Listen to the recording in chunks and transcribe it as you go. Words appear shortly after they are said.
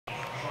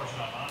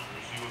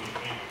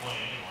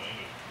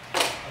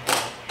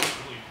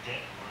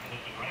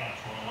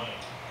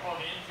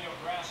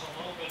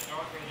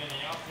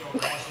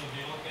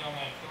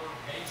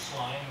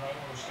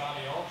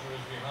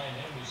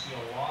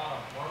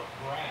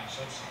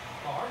That's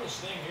the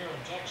hardest thing here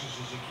in Texas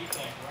is to keep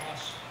that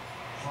grass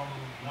from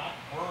not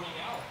burning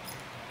out.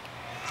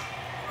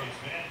 It's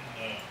been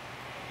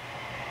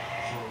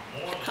for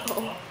more than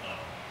a month now,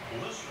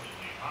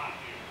 blisteringly hot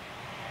here.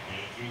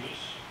 Through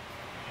this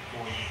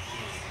 4-game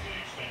series, the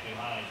expected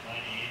high is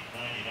 98,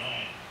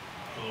 99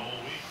 for the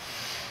whole week.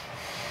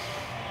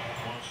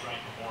 One strike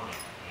to Morgan,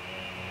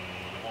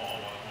 and the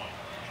ball 1-1.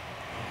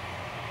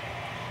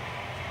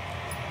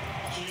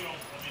 So you don't,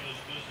 I mean,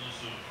 this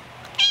business of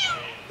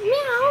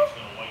Meow.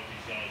 going to wipe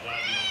these guys out,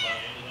 you don't buy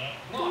into that?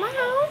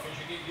 Meow. Because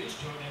you get used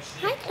to it, and it's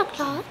the Hi,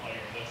 Claude.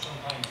 player that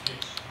sometimes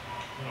gets,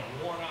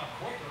 worn out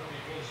quicker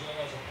because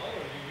as a player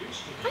you're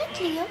used to. Hi,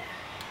 Cleo.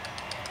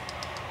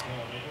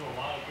 They do a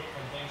lot of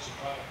different things to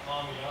try to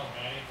calm you down.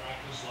 Batting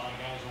practice, a lot of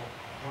guys will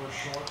wear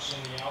shorts in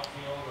the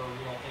outfield or,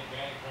 take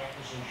batting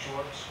practice in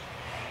shorts.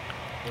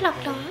 But,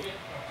 you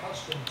get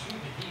accustomed to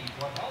the heat.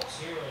 What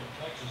helps here in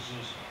Texas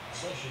is,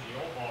 especially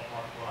the old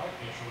ballpark where I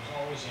pitch, was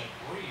always that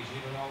breeze.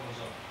 Even though it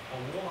was a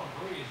warm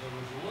breeze, there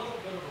was a little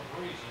bit of a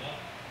breeze, and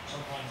that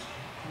sometimes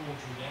cooled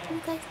you down.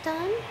 You guys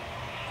done?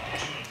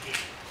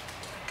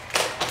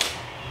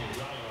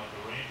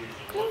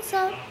 Close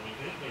up.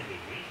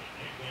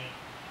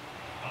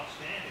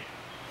 Outstanding.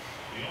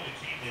 The only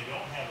team they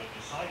don't have a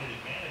decided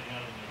advantage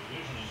on in their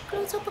division is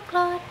Close up,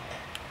 Claude.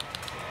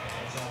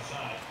 that's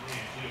outside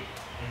 3-2.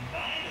 They're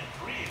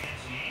 9-3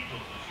 against the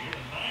Angels this year,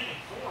 and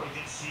 9-4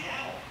 against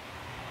Seattle.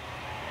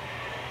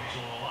 So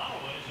in a lot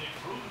of ways, they've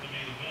proven to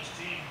be the best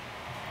team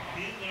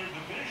in their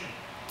division,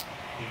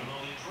 even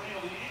though they trail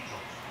the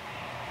Angels.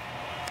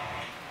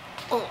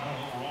 Oh.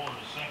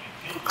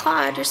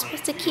 Claude, you're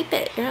supposed to keep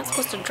it. You're not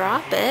supposed to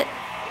drop it.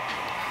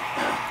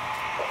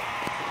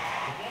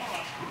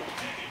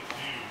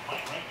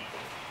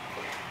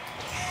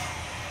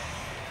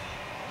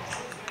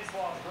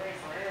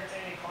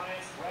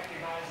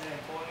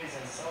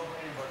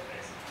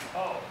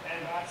 Oh,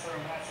 and bachelor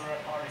and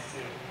bachelorette parties too.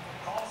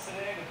 Call us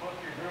today to book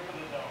your group of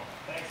the Dome.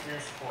 Thanks for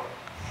your support.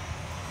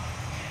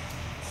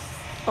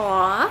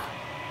 Aw.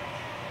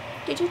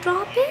 Did you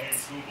drop it?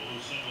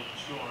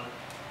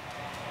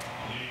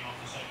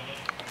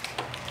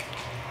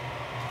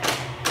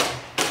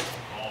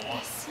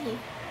 I see.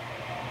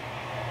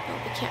 Oh,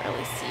 we can't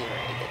really see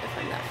very good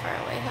from that far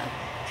away, huh?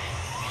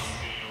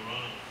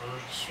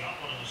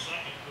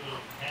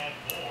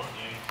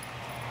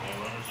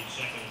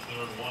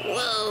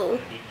 Whoa.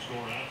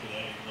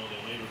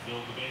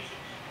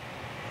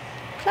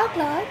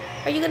 Claude,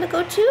 are you gonna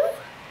go too?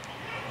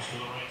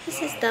 He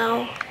says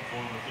no.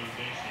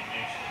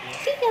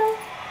 Cleo.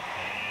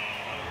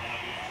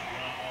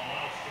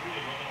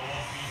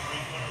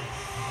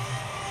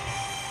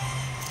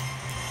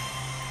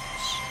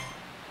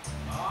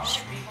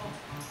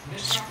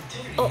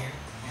 Oh.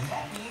 And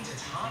that means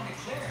it's Honda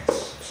clearance.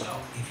 So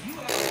if you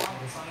ever want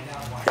to find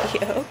out why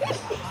Cleo. is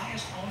the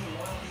highest owner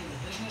loyalty in the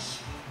business,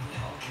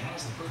 well,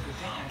 now's the perfect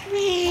time.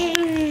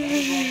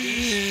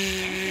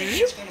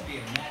 It's going to be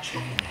a match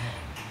made in heaven.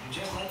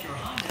 Just like your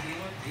Honda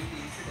dealer, BB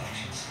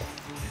Introductions.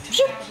 The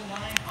 2009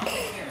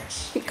 Honda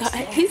clearance. You guys.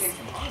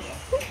 From Honda,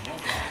 no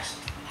cost.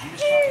 I'm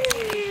just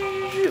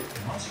talking.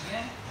 And once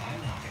again, I'm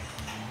knocking.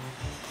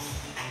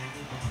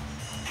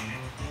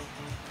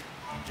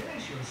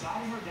 Finish your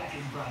siding or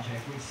decking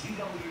project with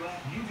CWF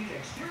UV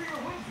exterior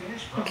wood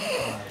finish from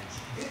Menards.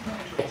 It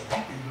penetrates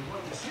deep into the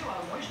wood to seal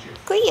out moisture.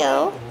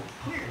 Cleo,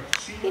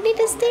 you need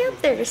to stay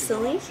up there,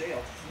 silly.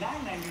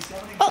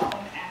 Oh.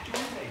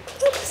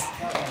 Oops.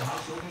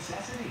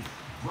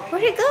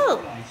 Where'd it go?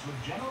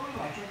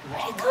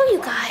 Where'd it go, you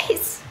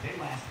guys?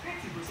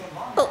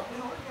 Oh.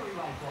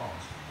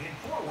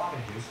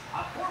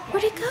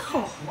 Where'd it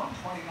go?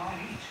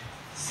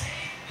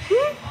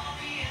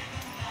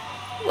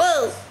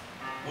 Whoa.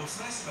 What's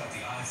nice about the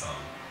iPhone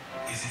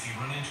is if you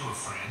run into a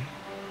friend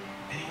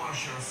and you want to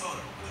share a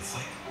photo with a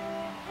flick,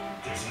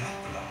 there's an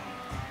app for that.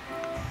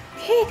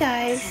 Hey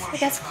guys, I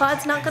guess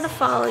Claude's not gonna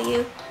follow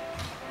you.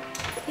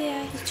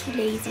 Yeah, he's too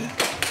lazy.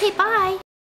 Okay, bye.